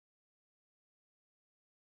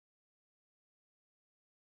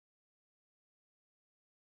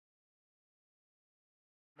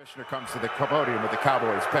Commissioner comes to the podium with the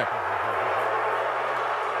Cowboys pick.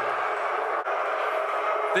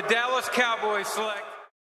 The Dallas Cowboys select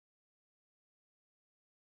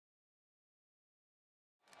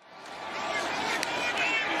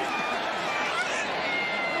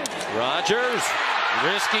Rodgers,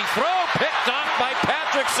 risky throw, picked off by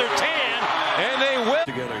Patrick Surtain, and they win.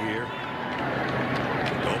 Together here.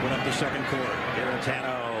 Open up the second quarter.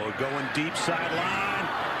 Garantano going deep sideline.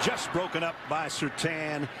 Just broken up by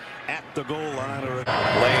Surtain at the goal line.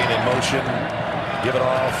 Lane in motion. Give it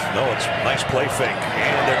off. No, it's nice play fake.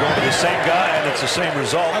 And they're going to the same guy, and it's the same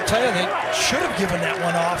result. I'll tell you, they should have given that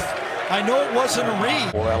one off. I know it wasn't a read.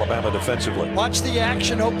 For Alabama defensively. Watch the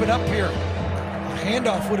action open up here. A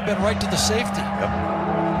handoff would have been right to the safety. Yep.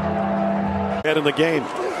 Head in the game.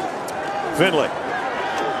 Finley.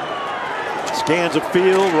 Scans a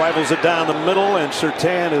field, rifles it down the middle, and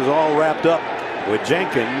Surtain is all wrapped up with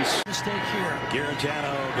Jenkins. Mistake here.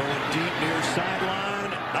 Garantano going deep near sideline.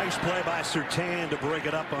 Nice play by Surtain to break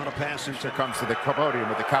it up on a pass. Here comes to the podium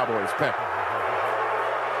with the Cowboys pick.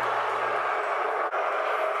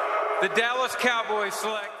 the Dallas Cowboys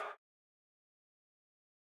select.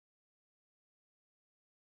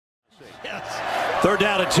 Yes. Third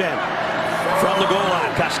down and 10 from the goal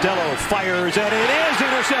line. Costello fires, and it is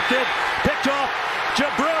intercepted. Picked off.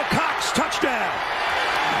 Jabril Cox, touchdown.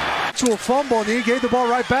 To a fumble, and he gave the ball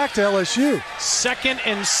right back to LSU. 2nd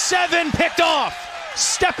and 7, picked off.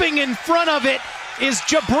 Stepping in front of it is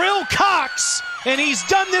Jabril Cox, and he's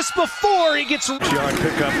done this before. He gets yard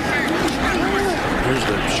pickup. Here's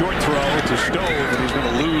the short throw to Stove, and he's going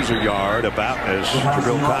to lose a yard about as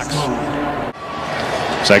Jabril Cox.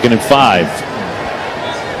 2nd and 5.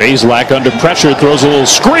 Bazelak under pressure, throws a little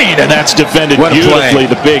screen, and that's defended beautifully.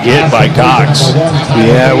 The big hit by Cox.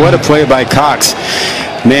 Yeah, what a play by Cox.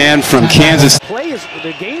 Man from Kansas.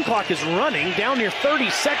 The game clock is running down near 30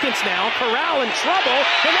 seconds now. Corral in trouble,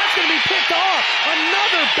 and that's going to be picked off.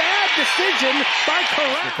 Another bad decision by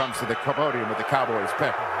Corral. Here comes to the podium with the Cowboys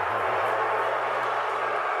pick.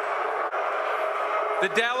 The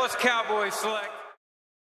Dallas Cowboys select.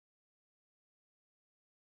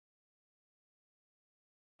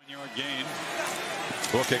 Yard gain.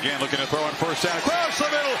 Book again looking to throw on first down. Across the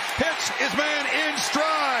middle. Hits his man in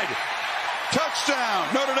stride.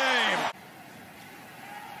 Touchdown, Notre Dame.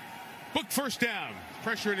 Book first down.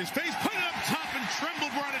 Pressure in his face. Put it up top, and Tremble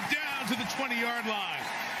brought it down to the 20-yard line.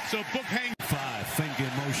 So Book hangs. 5. Fink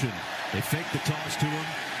in motion. They fake the toss to him.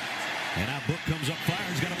 And now Book comes up fire.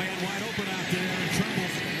 He's got a man wide open out there.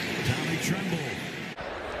 Tremble. Tommy Tremble.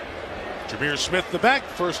 Jameer Smith the back.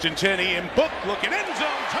 1st and 10. Ian Book looking end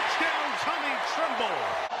zone. Touchdown, Tommy Tremble.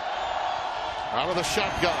 Out of the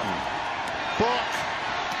shotgun. Book.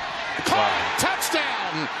 Caught.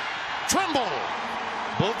 Touchdown. Tremble.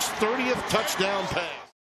 Book's 30th touchdown pass.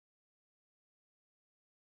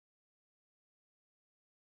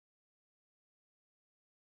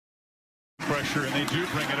 Pressure, and they do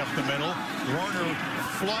bring it up the middle. Warner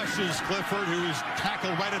flushes Clifford, who is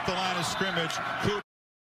tackled right at the line of scrimmage.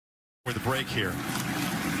 With the break here.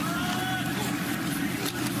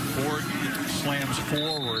 Ford slams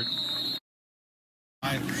forward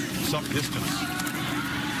by some distance.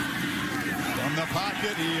 From the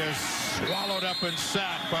pocket, he is swallowed up and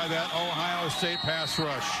sacked by that Ohio State pass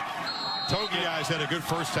rush. Togiai's had a good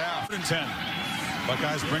first half. 10.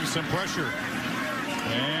 Buckeyes bring some pressure.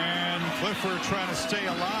 And Clifford trying to stay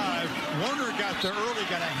alive. Warner got there early,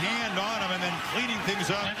 got a hand on him, and then cleaning things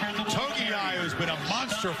up. Togiai, who's been a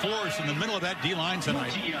monster force in the middle of that D-line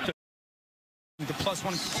tonight. The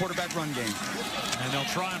 +1 quarterback run game. And they'll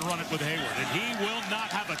try and run it with Hayward. And he will not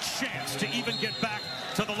have a chance to even get back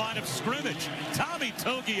to the line of scrimmage. Tommy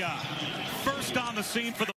Togiai, first on the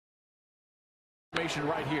scene for the Information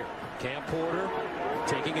right here. Cam Porter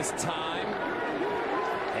taking his time.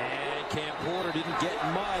 And Cam Porter didn't get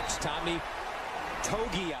much. Tommy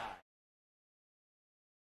Togiai.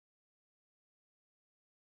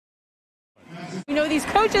 You know, these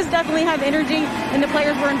coaches definitely have energy, and the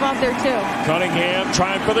players were involved there too. Cunningham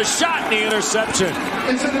trying for the shot, and the interception.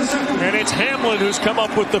 And it's Hamlin who's come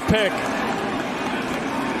up with the pick.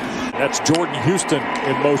 That's Jordan Houston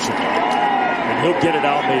in motion. And he'll get it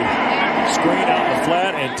out the screen, out the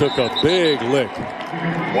flat, and took a big lick.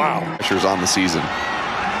 Wow. Pressure's on the season.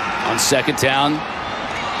 On 2nd down,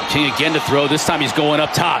 King again to throw. This time he's going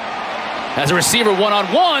up top. As a receiver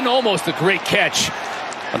one-on-one, almost a great catch.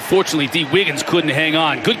 Unfortunately, D. Wiggins couldn't hang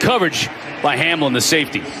on. Good coverage by Hamlin, the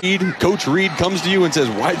safety. Coach Reed comes to you and says,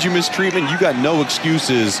 why'd you miss treatment? You got no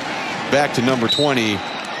excuses. Back to number 20.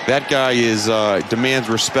 That guy demands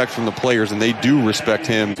respect from the players, and they do respect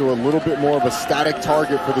him. To a little bit more of a static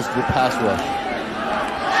target for this pass rush.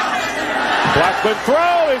 Blackman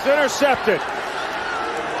throw is intercepted.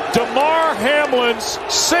 DeMar Hamlin's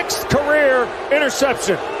 6th career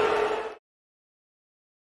interception.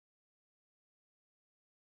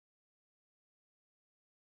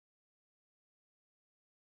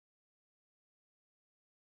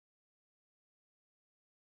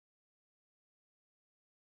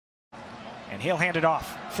 And he'll hand it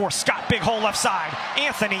off for Scott. Big hole left side.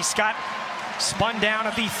 Anthony Scott spun down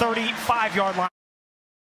at the 35-yard line.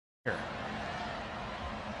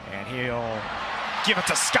 And he'll give it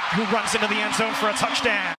to Scott, who runs into the end zone for a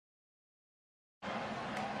touchdown.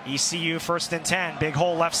 ECU 1st and 10. Big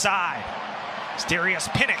hole left side. Darius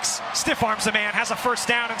Penix stiff arms a man, has a first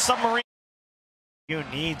down in Submarine. You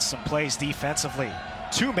need some plays defensively.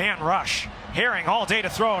 2-man rush. Herring all day to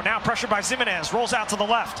throw. Now pressured by Zimenez. Rolls out to the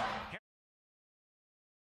left.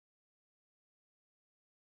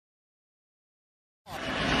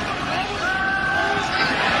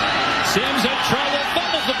 Sims in trouble,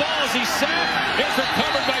 fumbles the ball as he's sacked. It's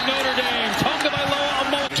recovered by Notre Dame.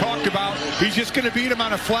 Talked about he's just going to beat him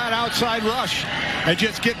on a flat outside rush and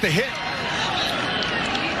just get the hit.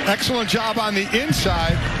 Excellent job on the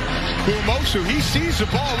inside. Umosu, he sees the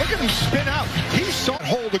ball. Look at him spin out. He saw it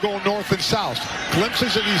hole to go north and south.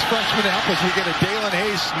 Glimpses of these freshmen help as we get a Dalen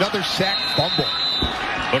Hayes, another sack fumble.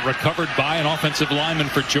 But recovered by an offensive lineman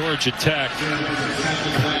for Georgia Tech.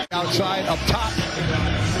 Outside, up top.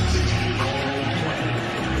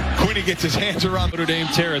 Quinney gets his hands around Notre Dame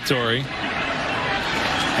territory.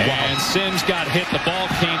 And Sims got hit. The ball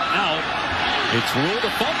came out. It's ruled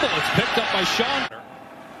a fumble. It's picked up by Sean.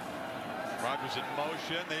 Rodgers in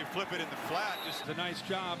motion. They flip it in the flat. Just a nice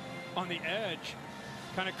job on the edge.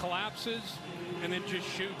 Kind of collapses and then just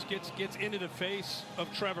shoots. Gets into the face of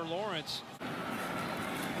Trevor Lawrence.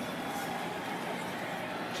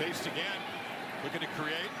 Chased again. Looking to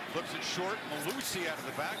create. Flips it short. Malusi out of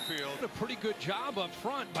the backfield. A pretty good job up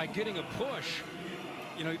front by getting a push.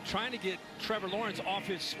 You know, trying to get Trevor Lawrence off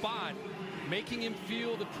his spot, making him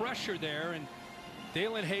feel the pressure there, and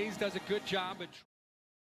Dalen Hayes does a good job at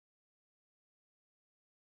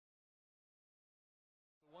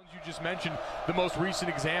the ones you just mentioned, the most recent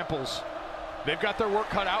examples. They've got their work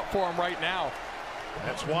cut out for them right now.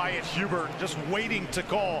 That's Wyatt Hubert just waiting to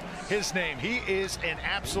call his name. He is an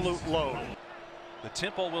absolute load. The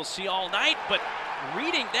tempo we'll see all night, but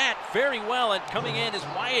reading that very well, and coming in is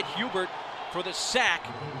Wyatt Hubert for the sack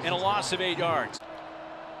and a loss of 8 yards.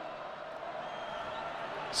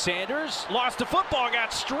 Sanders lost the football,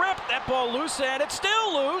 got stripped. That ball loose, and it's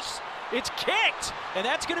still loose. It's kicked, and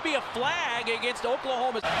that's going to be a flag against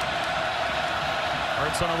Oklahoma.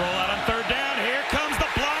 Hurts on a rollout on 3rd down. Here comes the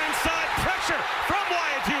blind side pressure from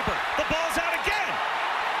Wyatt Hubert. The ball's out again.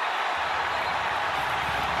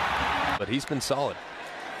 But he's been solid.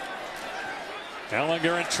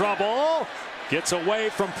 Ellinger in trouble. Gets away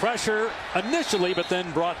from pressure initially, but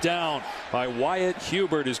then brought down by Wyatt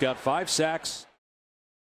Hubert, who's got 5 sacks.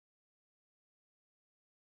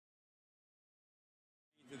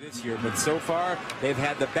 This year, but so far they've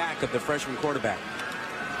had the back of the freshman quarterback.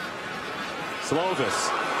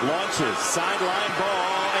 Slovis launches, sideline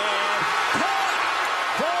ball, and caught!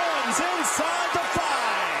 Vaughns inside the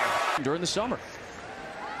 5. During the summer.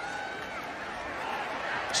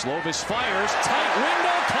 Slovis fires, tight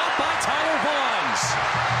window, caught by Tyler Vaughns.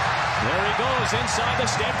 There he goes inside the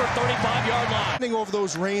Stanford 35-yard line. Running over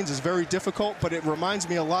those reins is very difficult, but it reminds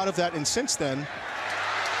me a lot of that, and since then.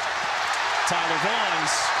 Tyler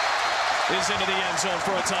Vaughns is into the end zone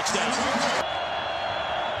for a touchdown.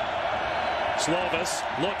 Slovis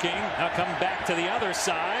looking, now come back to the other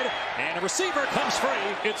side, and a receiver comes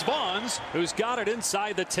free. It's Vaughns who's got it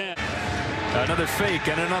inside the 10. Another fake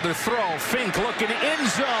and another throw. Fink looking end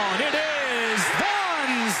zone. It is there.